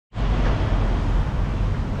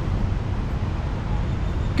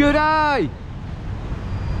Good day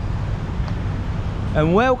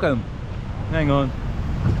and welcome, hang on,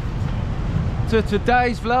 to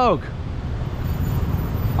today's vlog.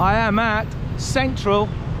 I am at Central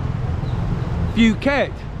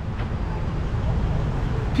Phuket.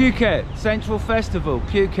 Central Festival,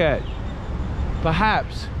 Phuket.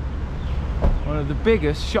 Perhaps one of the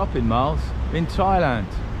biggest shopping malls in Thailand.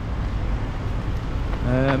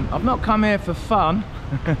 I've not come here for fun.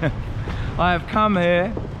 I have come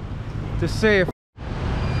here to see if,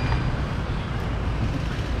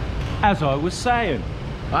 as I was saying,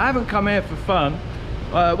 I haven't come here for fun.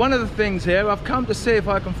 One of the things here, I've come to see if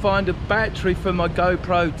I can find a battery for my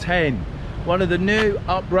GoPro 10, one of the new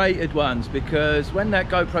uprated ones, because when that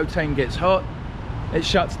GoPro 10 gets hot, it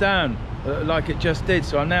shuts down like it just did.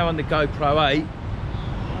 So I'm now on the GoPro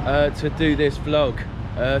 8 to do this vlog,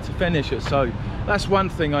 to finish it. So that's one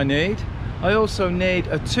thing I need. I also need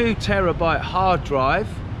a 2 terabyte hard drive,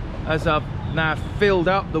 as I've now filled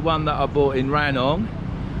up the one that I bought in Ranong.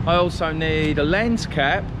 I also need a lens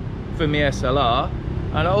cap for my SLR,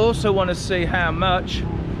 and I also want to see how much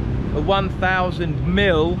a 1000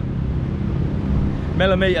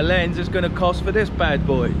 millimeter lens is going to cost for this bad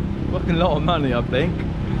boy. Fucking lot of money, I think.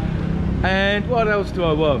 And what else do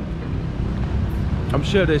I want? I'm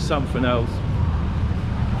sure there's something else.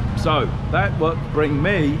 So that would bring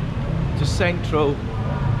me to Central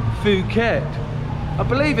Phuket. I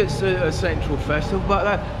believe it's a Central Festival,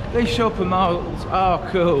 but these shopping malls are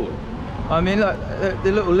cool. I mean, look,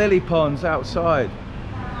 the little lily ponds outside.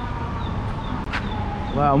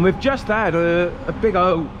 Wow, and we've just had a big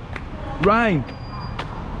old rain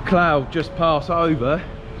cloud just pass over,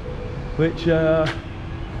 which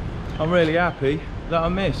I'm really happy that I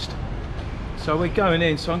missed. So we're going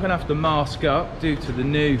in, so I'm going to have to mask up due to the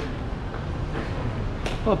new,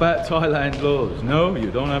 what about Thailand laws? No, you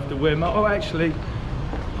don't have to wear mask. Oh, actually,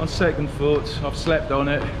 on second thoughts, I've slept on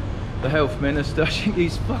it. The health minister, I think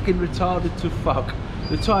he's fucking retarded to fuck.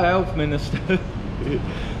 The Thai health minister.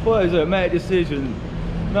 What is it? Made a decision.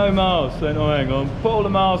 No mask. Then, oh, hang on. Put all the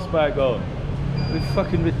masks back on. It's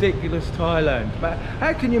fucking ridiculous, Thailand. But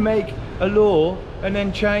how can you make a law and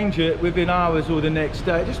then change it within hours or the next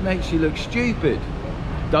day? It just makes you look stupid,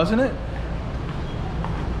 doesn't it?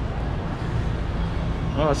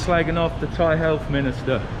 Oh, slagging off the Thai health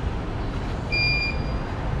minister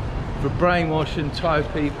for brainwashing Thai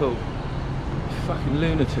people. Fucking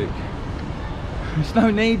lunatic. There's no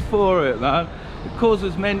need for it, man. It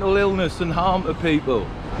causes mental illness and harm to people,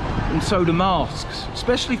 and so do masks,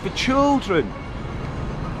 especially for children,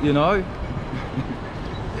 you know.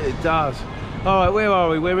 It does. All right, where are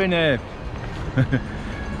we? We're in here.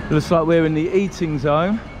 Looks like we're in the eating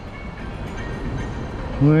zone,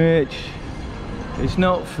 which is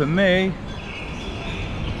not for me.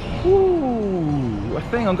 Ooh, I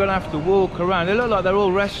think I'm gonna have to walk around. They look like they're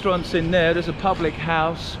all restaurants in there. There's a public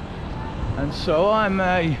house, and so I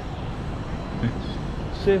may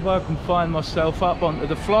see if I can find myself up onto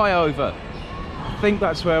the flyover. I think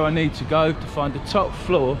that's where I need to go to find the top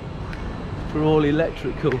floor for all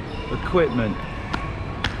electrical equipment.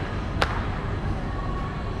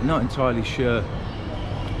 I'm not entirely sure,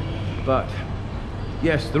 but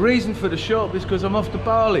yes, the reason for the shop is because I'm off to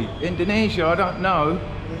Bali, Indonesia. I don't know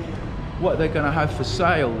what they're going to have for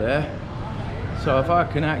sale there, so if I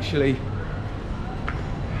can actually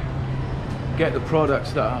get the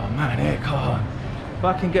products that, oh man, aircon. If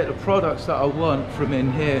I can get the products that I want from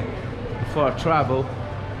in here before I travel,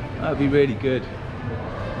 that'd be really good.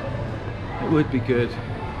 It would be good.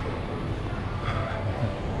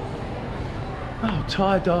 Oh,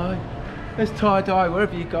 tie-dye. There's tie-dye.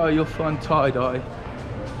 Wherever you go, you'll find tie-dye.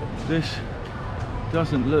 This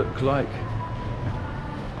doesn't look like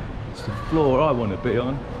it's the floor I want to be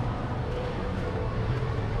on.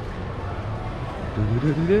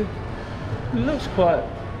 It looks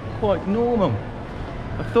quite normal.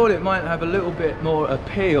 I thought it might have a little bit more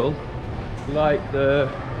appeal, like the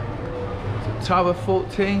Tower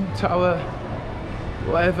 14, Tower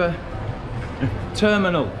whatever,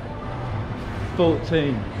 Terminal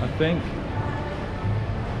 14, I think.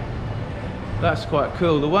 That's quite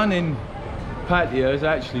cool. The one in Pattaya is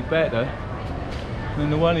actually better than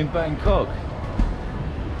the one in Bangkok.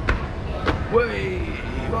 Whee!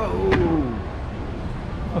 Whoa!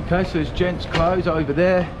 Okay, so there's gents' clothes over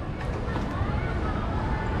there.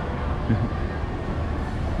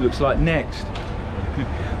 Looks like next.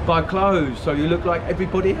 Buy clothes so you look like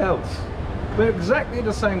everybody else. We're exactly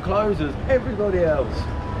the same clothes as everybody else.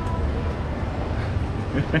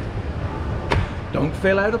 Don't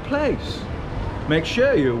feel out of place. Make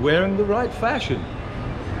sure you're wearing the right fashion.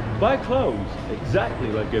 Buy clothes exactly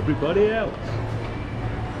like everybody else.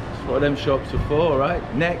 That's what them shops are for, right?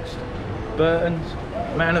 Next, Burton's,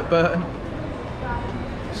 Man at Burton,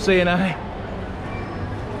 C&A.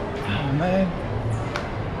 Oh man.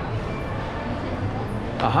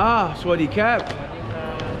 Aha, swaddy cap.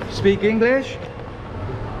 Speak English?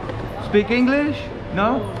 Speak English?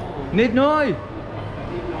 No? Nid noi?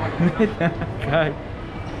 Okay.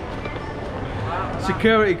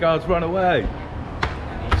 Security guards run away.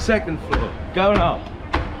 Second floor, going up.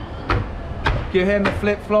 You hear me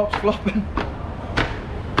flip-flops flopping?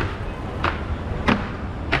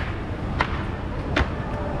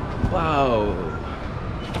 Wow.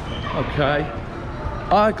 Okay.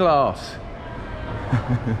 Eyeglass.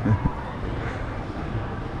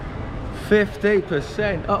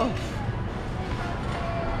 50% off.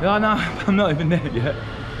 Yeah, I know, I'm not even there yet.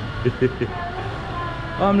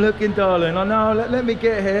 I'm looking, darling. I know, let me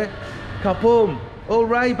get here. Kapoom. All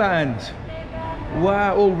Ray-Bans.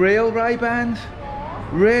 Wow, all real Ray-Bans?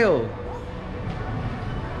 Real.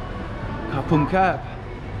 Kapoom cap.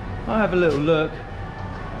 I'll have a little look.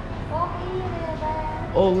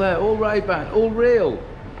 All there, all Ray-Ban, all real.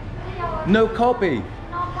 No copy.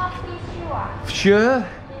 Sure?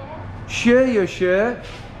 Sure, you're sure?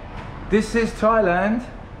 This is Thailand.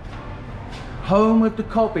 Home of the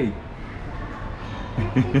copy.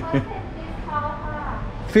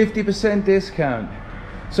 50% discount.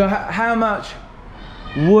 So how much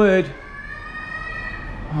would...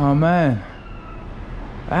 Oh man.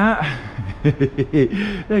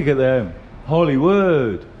 Look at them.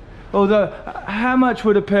 Hollywood. Although, how much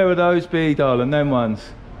would a pair of those be, darling, them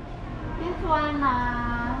ones? This one,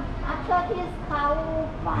 after discount,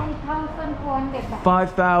 5,400.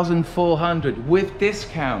 5,400 with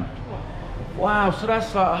discount. Wow, so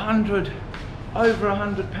that's like 100, over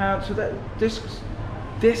 £100. So that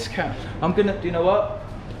discount. I'm gonna, do you know what?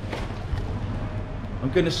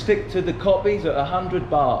 I'm gonna stick to the copies at 100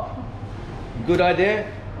 baht. Good idea?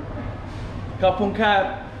 Kapoom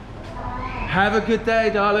cap. Have a good day,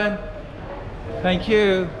 darling. Thank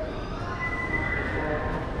you.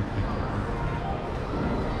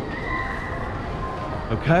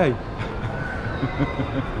 Okay. Look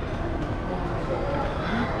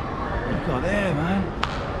at there, man.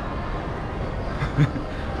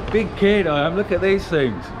 Big kid I am. Look at these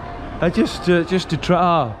things. They're just to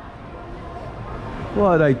try.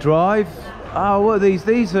 What do they drive? Oh, what are these?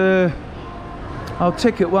 These are. I'll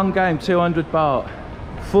ticket one game 200 baht.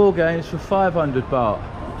 4 games for 500 baht.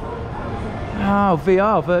 Oh,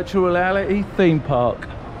 VR, virtual reality theme park.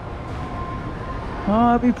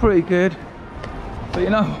 Oh, that'd be pretty good. But you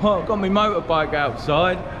know what? I've got my motorbike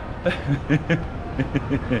outside.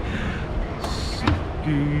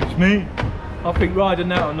 Excuse me. I think riding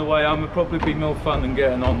that on the way home would probably be more fun than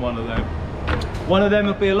getting on one of them. One of them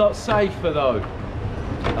would be a lot safer though.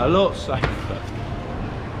 A lot safer.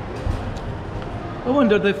 I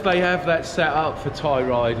wondered if they have that set up for Thai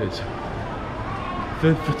riders.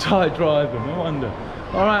 For Thai driving, I wonder.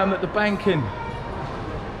 Alright, I'm at the banking.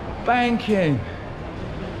 Banking.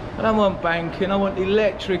 I don't want banking, I want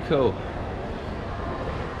electrical.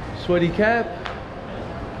 Sweaty cab.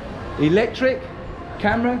 Electric.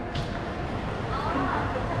 Camera.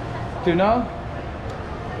 Do you know?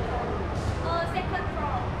 Second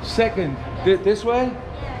floor. Second. This way?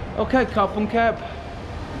 Yeah. Okay, Kapoom cab.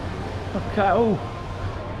 Okay, oh.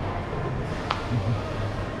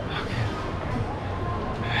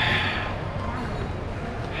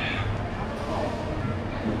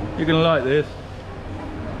 You're gonna like this.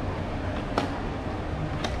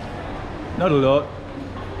 Not a lot.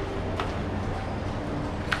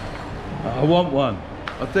 I want one.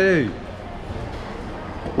 I do.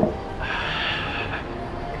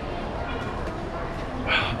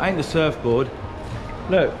 Ain't the surfboard.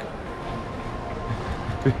 Look.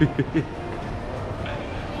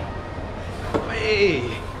 Hey.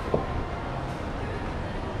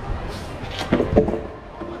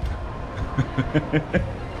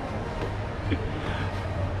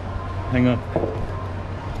 Hang on.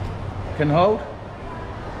 Can hold?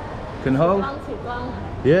 Can hold?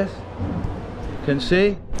 Yes? Can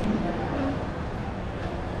see?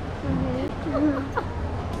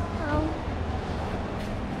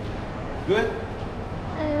 Good?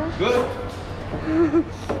 Good?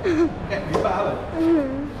 Get me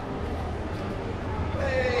balance.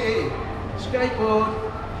 Hey! Skateboard!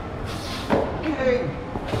 Hey!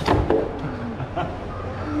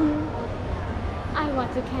 I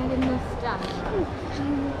want to carry mustache.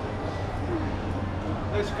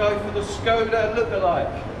 Let's go for the Skoda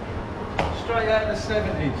look-alike. Straight out of the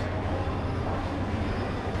 70s.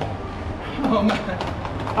 Oh man.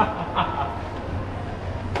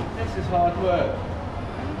 This is hard work.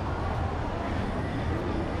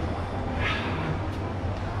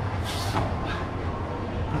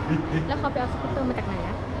 แล้วเขาไปเอาสกูตเตอร์มาจากไหนอ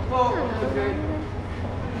ะ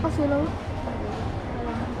เขาซื้อแล้ว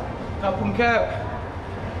Up and cap.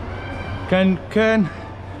 Ken,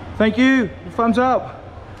 thank you. Thumbs up.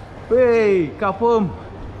 Hey, kapum.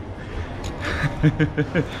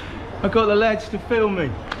 I got the lads to film me.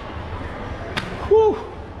 Whew.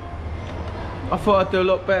 I thought I'd do a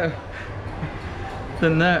lot better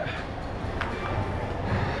than that.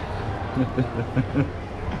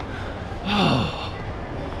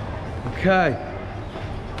 Okay.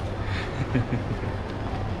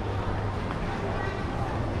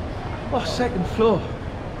 Oh, second floor.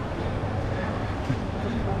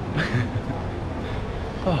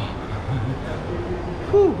 Oh.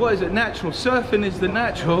 Whew, what is it? Natural. Surfing is the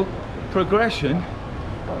natural progression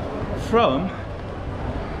from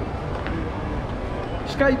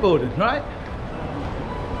skateboarding, right?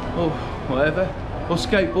 Or whatever. Or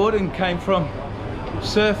skateboarding came from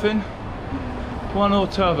surfing, one or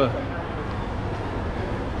t'other.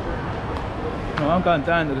 No, I'm going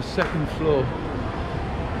down to the second floor.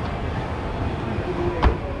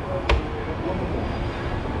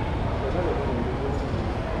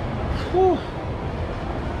 Whew.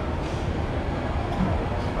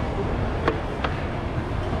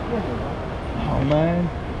 Oh man.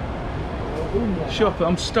 Shop,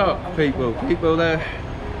 I'm stuck, people. People, they're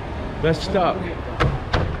stuck.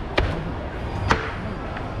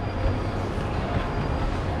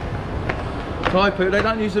 Thai people, they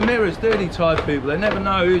don't use the mirrors, do they, Thai people? They never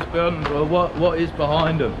know who's behind or what is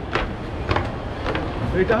behind them.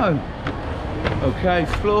 They don't. Okay,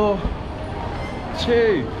 floor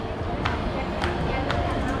 2.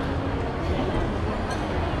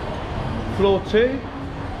 Floor 2.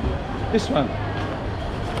 This one.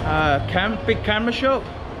 Big camera shop.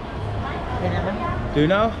 Do you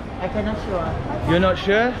know? I cannot sure. You're not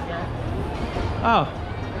sure? Yeah. Oh.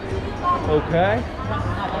 Okay.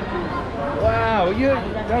 Wow,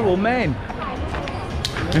 they're all men.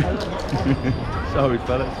 Sorry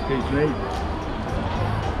fellas, excuse me.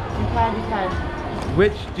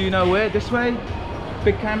 Which, do you know where? This way?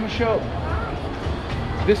 Big camera shop?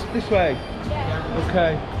 This way? Yeah.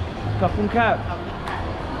 Okay. Cup and cap.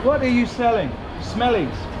 What are you selling? Smellies?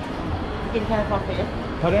 Skincare for face.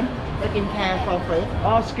 Pardon? Skincare for face.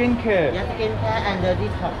 Oh, skincare. Yeah, skincare and the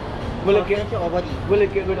detox. Will it get your body? Will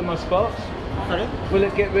it get rid of my spots? Sorry? Will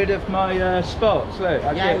it get rid of my spots? Look,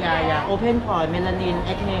 Yeah. Open pore, melanin,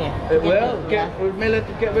 acne. It will get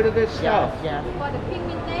rid of this stuff. Yeah. for the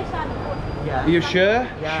pigmentation Yeah. Are you sure?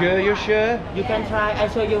 Yeah. Sure, you're sure? You can try. I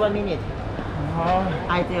show you 1 minute.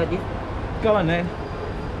 I tell this. Go on then.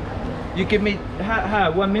 You give me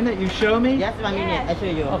how 1 minute? You show me? Yes, 1 minute. I show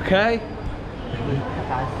you. Okay.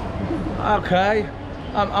 Okay.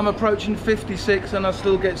 I'm approaching 56 and I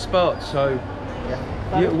still get spots. So,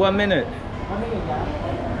 Yeah. 1 minute. 1 minute.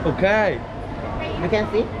 Yeah. Okay. You can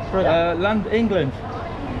see. Product. London, England.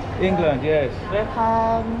 England, yes.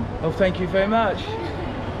 Welcome. Oh, thank you very much.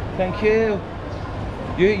 Thank you.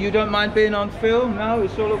 You don't mind being on film? No,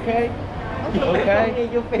 it's all okay. Okay.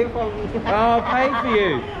 You pay for me. I'll pay for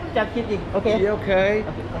you. Just kidding. Okay. You okay?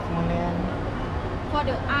 Okay. Just a moment. for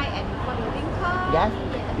the eye and for the wrinkle. Yes.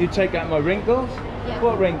 You take out my wrinkles? Yeah.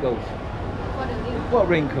 What wrinkles? For the wrinkle. What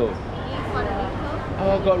wrinkles? Yeah, for the wrinkle.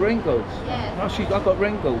 Oh, I've got wrinkles. Yes. Oh, I've got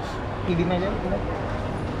wrinkles. พี่บินมาเลย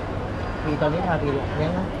พี่ตอนนี้ทาพี่เลี้ย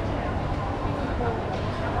งนะ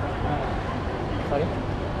sorry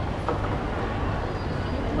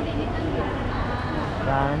Put it in the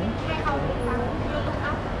run ให้เขาดู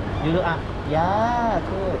อัพ you look up yeah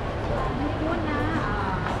good พูดนะ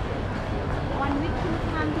วันวิธี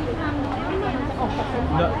ทำที่ทำน้อยเนี่ยนะออกจากเป็น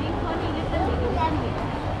คนที่คนนี้ก็จะมีดูกันเนี่ย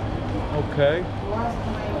Okay.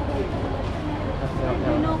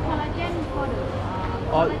 You know collagen for the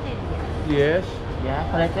collagen. Yes. yeah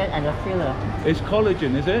collagen and the filler It's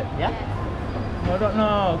collagen, is it? yeah I don't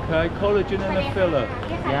know. Okay, collagen and a filler.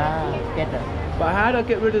 yeah together But how do I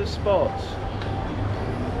get rid of the spots?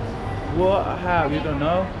 What? How? You don't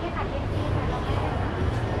know?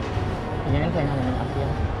 ยังไม่เคยทำเลยครับเพียง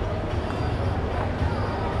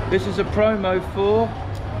This is a promo for.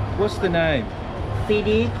 What's the name?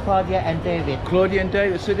 CD Claudia and David Claudia and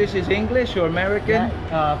David. So this is English or American?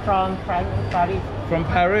 from Paris From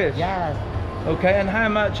Paris. yes Okay, and how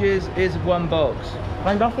much is one box?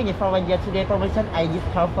 one box finish for 1 year today promotion I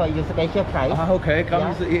discount for you special price Okay,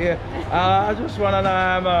 comes here. I just want to know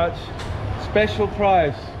how much. Special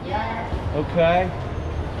price. yeah Okay.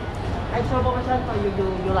 I show promotion for you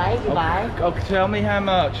you like you buy Okay, tell me how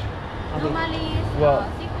much. Normally What?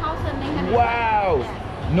 6,900. Wow.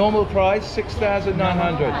 Normal price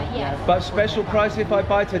 6,900. Yes. But special price if I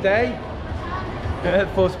buy today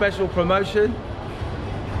for special promotion.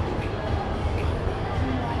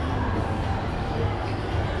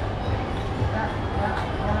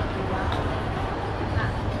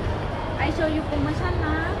 show you promotion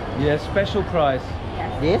now. Yes, special price.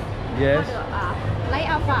 This? Yes. For the light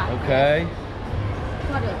alpha. Okay.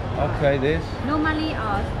 For the Okay, this. normally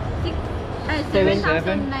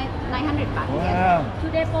 7,900 baht. Wow. Yes.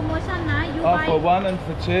 Today promotion now. You Oh, buy for one and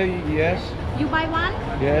for two, yes. you buy one.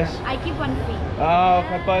 Yes. I give one free. Oh,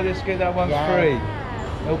 if I buy this, get that one Yes. free.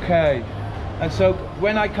 Yes. Okay. And so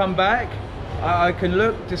when I come back, I can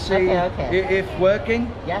look to see Okay. if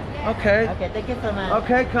working. Yes. Okay. Okay, thank you so much.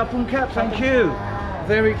 Okay, Kapun Cap, thank you.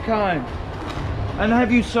 Very kind. And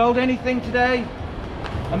have you sold anything today?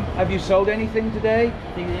 Have you sold anything today?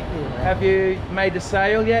 Have you made a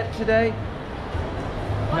sale yet today?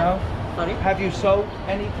 No? Sorry? Have you sold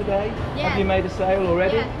any today? Yes. Have you made a sale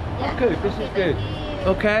already? Yes, yes. Oh, good, this is good.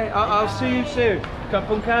 Okay, I'll see you soon.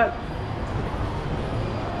 Kapun Cap.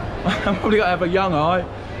 I'm probably gonna have a young eye.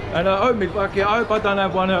 And I hope I hope I don't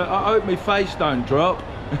have one. I hope my face don't drop.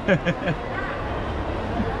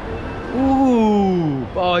 Ooh,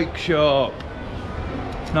 bike shop.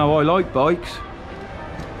 No, I like bikes.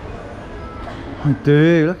 I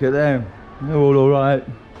do. Look at them. They're all right.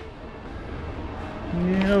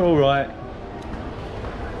 Yeah, they're all right.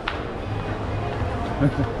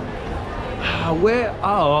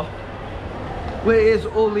 Where is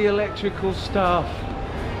all the electrical stuff?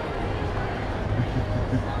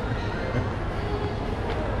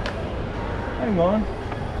 Hang on.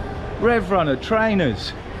 Rev Runner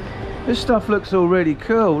trainers. This stuff looks all really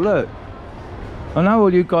cool, look. I know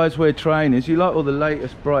all you guys wear trainers, you like all the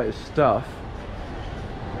latest, brightest stuff.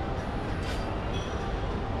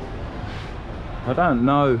 I don't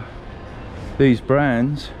know these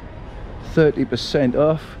brands. 30%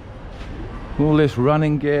 off. All this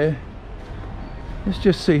running gear. Let's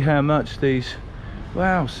just see how much these,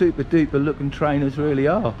 wow, super duper looking trainers really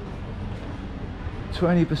are.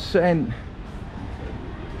 20%.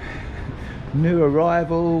 New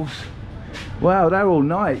arrivals. Wow, they're all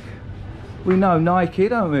Nike. We know Nike,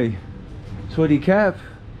 don't we? Sweaty cap.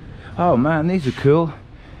 Oh man, these are cool.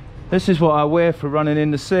 This is what I wear for running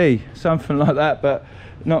in the sea. Something like that, but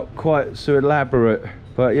not quite so elaborate.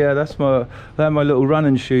 But yeah, they're my little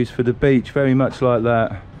running shoes for the beach, very much like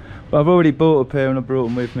that. But I've already bought a pair and I brought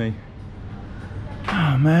them with me.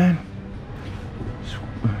 Oh man.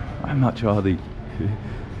 How much are they?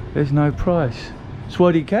 There's no price.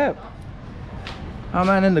 Sweaty cap. Oh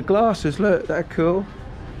man, and the glasses, look, they're cool.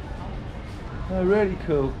 They're really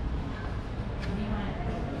cool.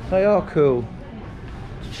 They are cool.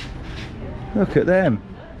 Look at them.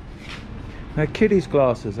 They're kiddies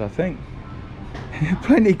glasses, I think.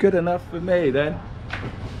 Plenty good enough for me then.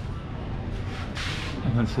 I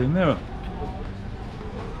can't see a mirror.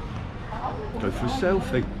 Go for a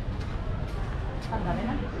selfie.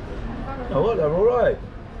 Oh, what, they're alright.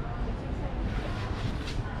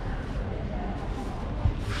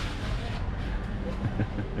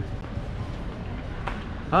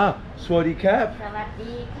 Ah, Swaddy cap. สวัส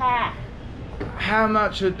ดีค่ะ How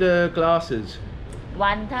much are the glasses?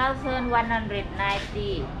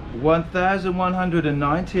 1,190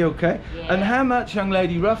 1,190, okay. Yeah. And how much, young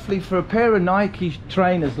lady, roughly for a pair of Nike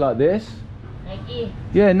trainers like this? Nike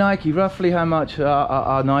Yeah, Nike, roughly how much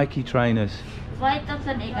are Nike trainers?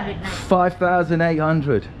 5,890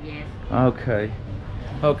 5,800. Yes Okay.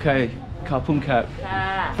 Okay, Kapun cap. ค่ะ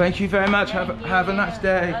Thank you very much. Have a nice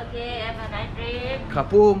day. Okay, have a nice trip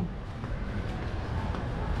Kapum.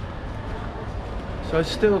 So it's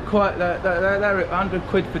still quite, they're 100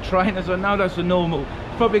 quid for trainers. I know that's a normal,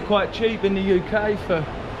 it's probably quite cheap in the UK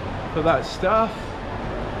for that stuff.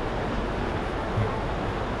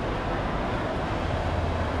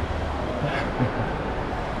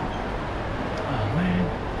 Oh man,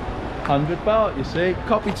 100 baht, you see,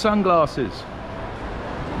 copied sunglasses.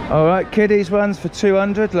 All right, kiddies ones for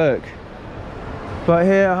 200, look. But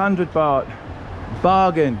here, 100 baht,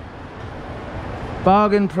 bargain.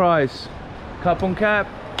 Bargain price. Kapun cap.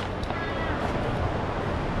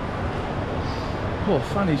 Oh,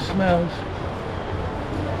 funny smells.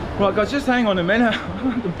 Right guys, just hang on a minute.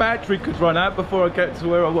 The battery could run out before I get to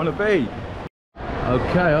where I want to be.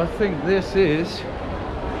 Okay, I think this is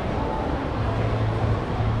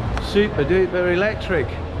super duper electric.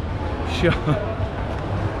 Sure.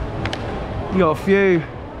 You got a few,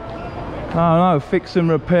 I don't know, fix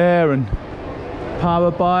and repair and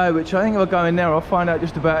power buy, which I think if I go in there I'll find out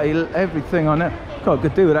just about everything on it. God, I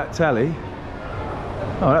could do with that telly.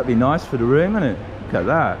 Oh, that'd be nice for the room, wouldn't it? Look at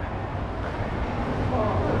that.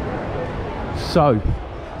 So,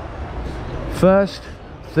 first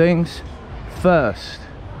things first.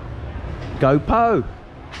 GoPro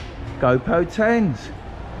 10s.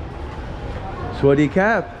 Swaddy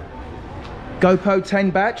cap. GoPro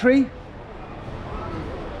 10 battery.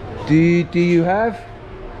 Do you have?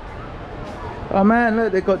 Oh man,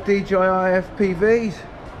 look, they've got DJI FPVs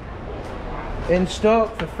in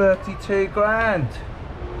stock for 32 grand.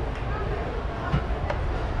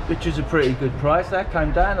 Which is a pretty good price. That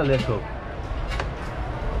came down a little.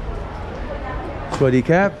 Sweaty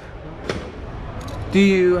cap. Do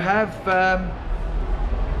you have,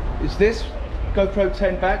 is this GoPro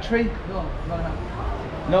 10 battery? No, no.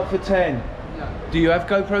 Not for 10. Yeah. Do you have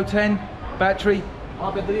GoPro 10 battery?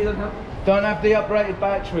 Battery don't have. Don't have the uprated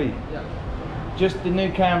battery. Yeah. Just the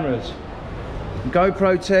new cameras.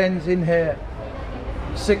 GoPro 10's in here.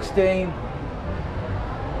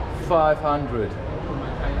 16,500.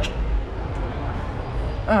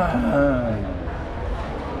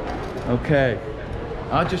 Okay.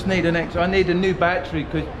 I just need an extra. I need a new battery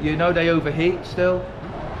because you know they overheat still.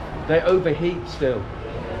 They overheat still.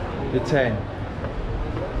 The 10.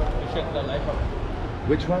 Check the life of.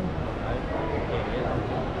 Which one?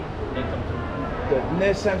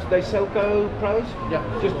 Near Sam's, they sell GoPros? Yeah.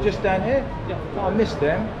 Just down here? Yeah. Oh, I missed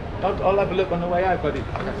them. I'll have a look on the way out, buddy.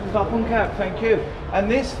 Cup on cap, thank you.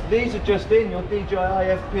 And these are just in your DJI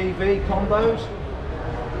FPV combos?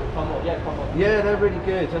 Combo, yeah, combo. Yeah, they're really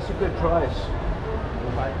good. That's a good price.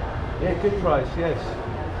 Yeah, good price, yes.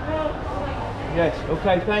 Yes,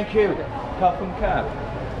 okay, thank you. Cup and cap.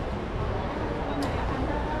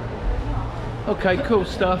 Okay, cool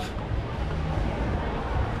stuff.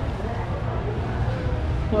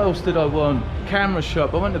 What else did I want? Camera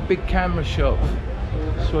shop. I want a big camera shop.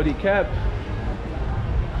 Sweaty cap.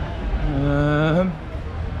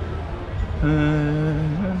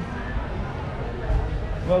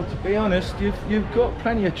 Well, to be honest, you've got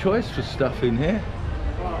plenty of choice for stuff in here.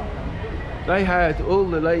 They had all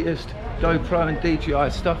the latest GoPro and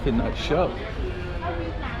DJI stuff in that shop.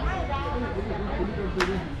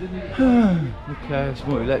 Okay, there's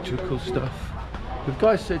more electrical stuff. The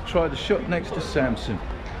guy said try the shop next to Samsung,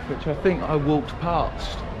 which I think I walked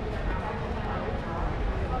past.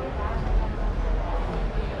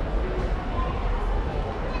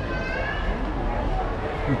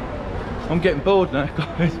 I'm getting bored now,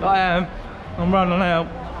 guys. I am. I'm running out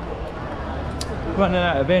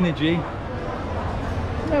of energy.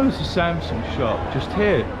 There was a Samsung shop just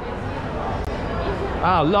here.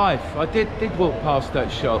 Ah, Life. I did walk past that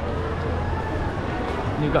shop.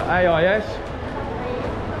 And you've got AIS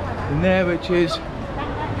in there, which is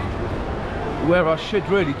where I should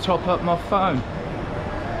really top up my phone.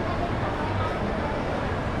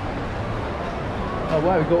 Oh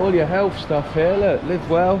wow, we've got all your health stuff here. Look, live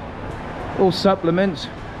well. All supplements.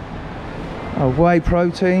 Oh, whey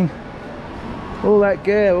protein. All that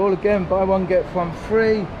gear, all again, buy one get one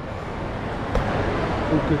free.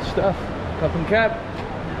 All good stuff. Cup and cap.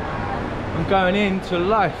 I'm going into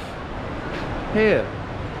Life here.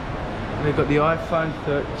 They've got the iPhone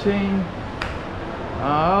 13.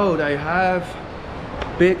 Oh, they have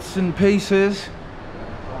bits and pieces.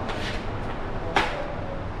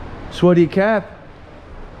 Sweaty cap.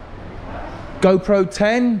 GoPro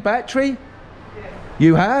 10 battery.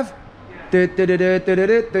 You have? The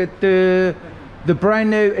brand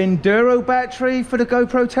new Enduro battery for the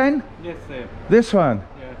GoPro 10? Yes, sir. This one?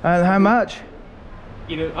 Yes. And how much?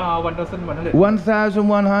 1,100.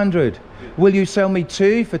 1,100. Will you sell me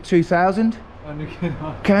two for 2,000? You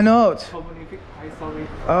cannot. Cannot. How many pick? I sorry.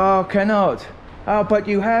 Oh, cannot. Oh, but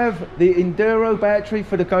you have the Enduro battery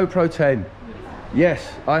for the GoPro 10.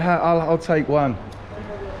 Yes, I'll take one.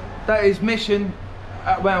 That is mission,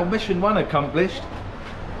 well, mission 1 accomplished.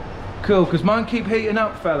 Cool, because mine keep heating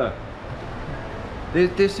up, fella.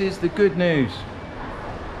 This is the good news.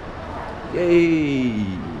 Yay!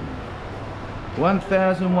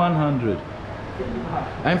 1,100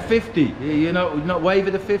 and 50. You know, not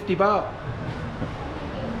waving the 50 baht.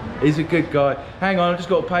 He's a good guy. Hang on, I've just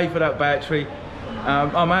got to pay for that battery.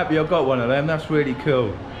 I'm happy I've got one of them. That's really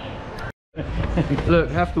cool. Look,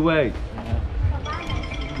 have to wait.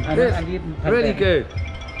 This, really good.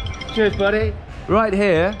 Cheers, buddy. Right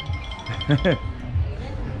here.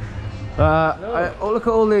 Oh, look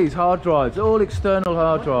at all these hard drives, all external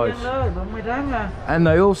hard drives. And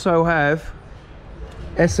they also have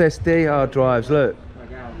SSD hard drives, look.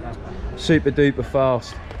 Super duper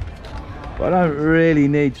fast. But I don't really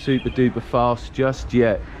need super duper fast just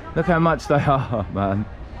yet. Look how much they are, man.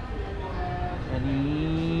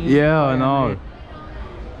 Yeah, I know.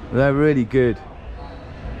 They're really good.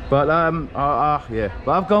 But yeah.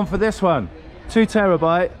 But I've gone for this one. 2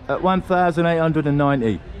 terabyte at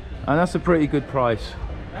 1,890. And that's a pretty good price.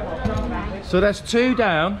 So that's 2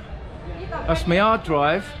 down. That's my hard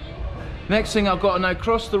drive. Next thing I've got to now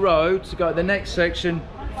cross the road to go to the next section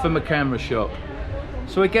for my camera shop.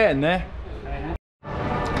 So we're getting there.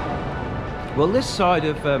 Well, this side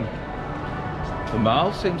of the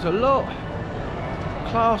mall seems a lot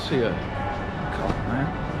classier. God,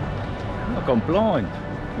 man, I've gone blind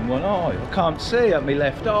in one eye. I can't see at my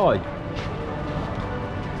left eye.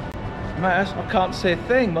 Man, I can't see a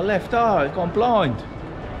thing. My left eye, I've gone blind.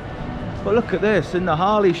 But look at this in the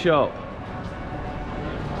Harley shop.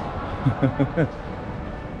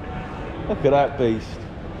 Look at that beast.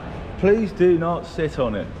 Please do not sit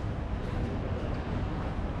on it.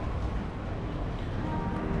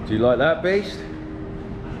 Do you like that beast?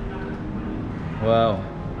 Well,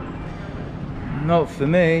 not for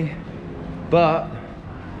me, but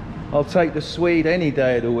I'll take the Swede any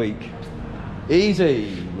day of the week.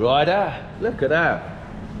 Easy Rider. Look at that.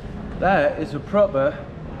 That is a proper,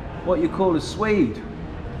 what you call a Swede.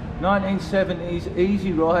 1970s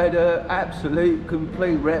Easy Rider, absolute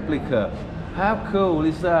complete replica. How cool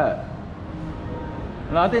is that?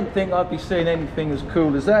 And I didn't think I'd be seeing anything as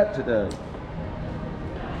cool as that today.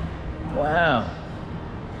 Wow.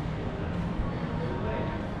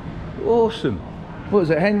 Awesome. What was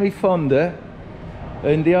it, Henry Fonda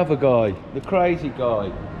and the other guy, the crazy guy.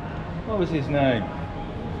 What was his name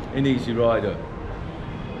in Easy Rider?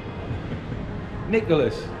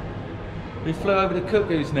 Nicholas. He flew over the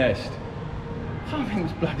cuckoo's nest. I can't think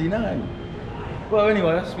his bloody name. Well,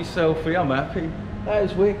 anyway, that's me selfie. I'm happy. That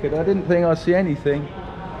is wicked. I didn't think I'd see anything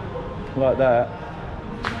like that.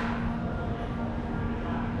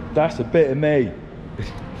 That's a bit of me.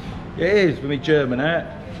 It is with me German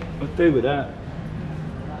hat. I'd do with that.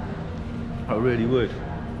 I really would.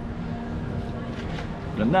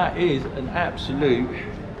 And that is an absolute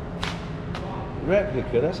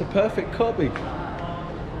replica. That's a perfect copy.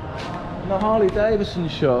 In the Harley Davidson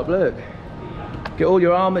shop, look. Get all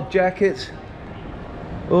your armoured jackets,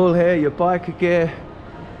 all here, your biker gear,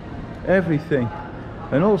 everything.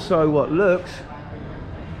 And also what looks,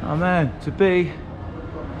 oh man, to be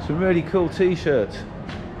some really cool t-shirts.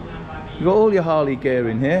 You've got all your Harley gear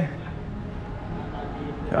in here.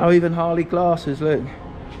 Oh, even Harley glasses, look.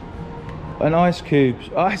 And ice cubes.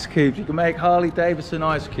 Ice cubes, you can make Harley Davidson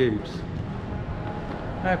ice cubes.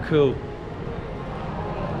 How cool.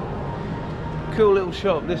 Cool little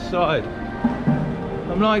shop this side.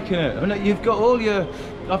 I'm liking it. And you've got all your,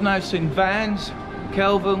 I've now seen Vans,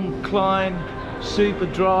 Calvin Klein,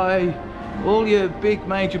 Superdry, all your big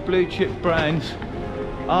major blue chip brands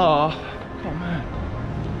are, oh man,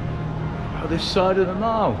 on this side of the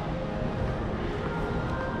mall.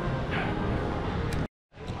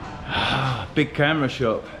 Big camera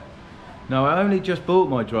shop. Now I only just bought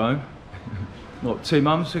my drone, not 2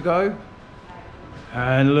 months ago,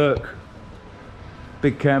 and look,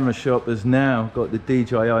 big camera shop has now got the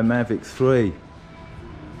DJI Mavic 3.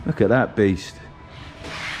 Look at that beast.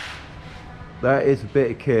 That is a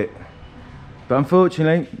bit of kit, but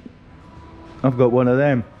unfortunately I've got one of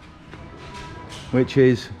them, which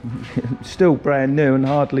is still brand new and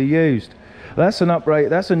hardly used. That's an upgrade.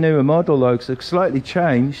 That's a newer model though, because it's slightly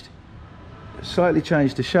changed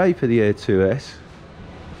the shape of the Air 2S,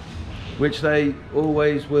 which they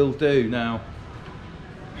always will do now.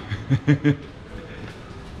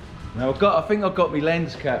 Now I think I've got my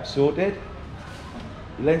lens cap sorted.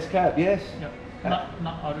 Lens cap, yes? Yeah.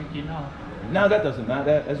 Not original. No, that doesn't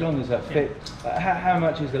matter, as long as that fits. How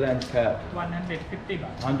much is the lens cap? 150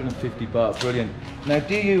 baht. 150 baht, brilliant. Now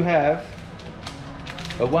do you have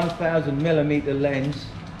a 1000mm lens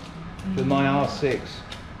for my R6?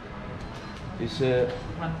 It's a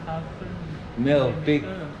 1000mm big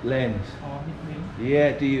lens.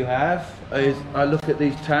 Yeah, do you have? I look at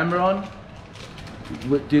these Tamron.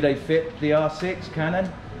 Do they fit the R6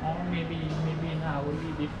 Canon? Or maybe now will be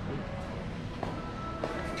different.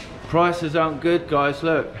 Prices aren't good, guys.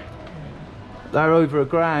 Look, they're over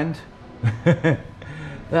 $1,000.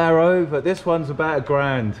 They're over. This one's about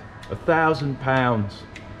 $1,000, £1,000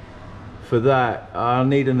 for that. I'll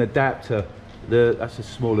need an adapter. That's a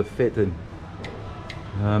smaller fitting.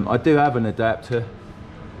 I do have an adapter.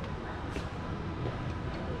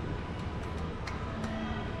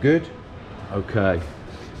 Good. Okay.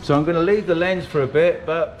 So I'm going to leave the lens for a bit,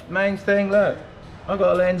 but main thing, look, I've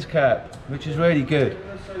got a lens cap, which is really good,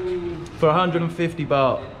 for 150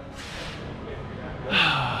 baht.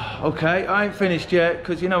 Okay, I ain't finished yet,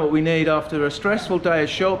 because you know what we need after a stressful day of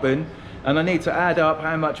shopping, and I need to add up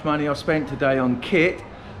how much money I spent today on kit.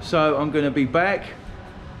 So I'm going to be back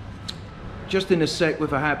just in a sec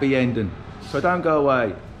with a happy ending, so don't go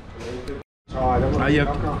away.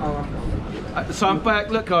 So I'm back.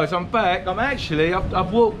 Look guys, I'm back.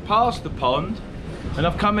 I've walked past the pond and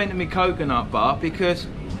I've come into my coconut bar, because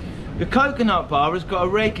the coconut bar has got a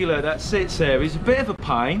regular that sits there. He's a bit of a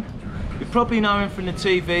pain, You probably know him from the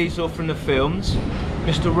TVs or from the films,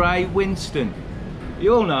 Mr. Ray Winston.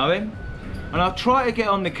 You all know him. And I've tried to get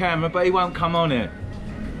on the camera, but he won't come on it.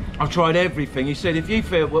 I've tried everything. He said, if you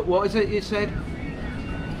feel, what is it you said?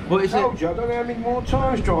 What is I told you, I don't know how many more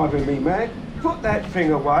times driving me, man. Put that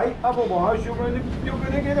thing away, otherwise you're going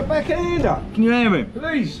to get a backhander. Can you hear him?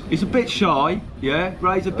 Please. He's a bit shy, yeah?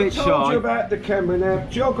 Ray's a bit I told shy. you about the camera now.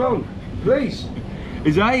 Jog on, please.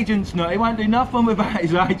 His agent's not, he won't do nothing without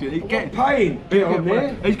his agent. He's Get paying. Be on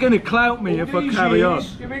there. He's going to clout me if I These carry on.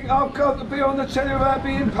 years, you think I've got to be on the telly without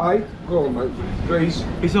being paid? Go on, mate, please.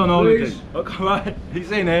 He's on holiday. Please. Okay, right,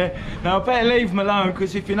 he's in here. Now I better leave him alone,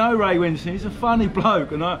 because if you know Ray Winston, he's a funny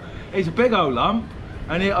bloke, and he's a big old lump,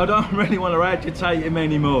 and I don't really want to agitate him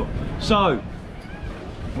anymore. So,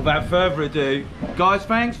 without further ado, guys,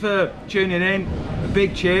 thanks for tuning in. A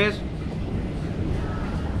big cheers.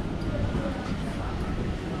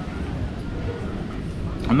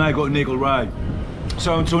 And now got to niggle Ray.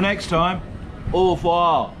 So until next time, au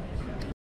revoir.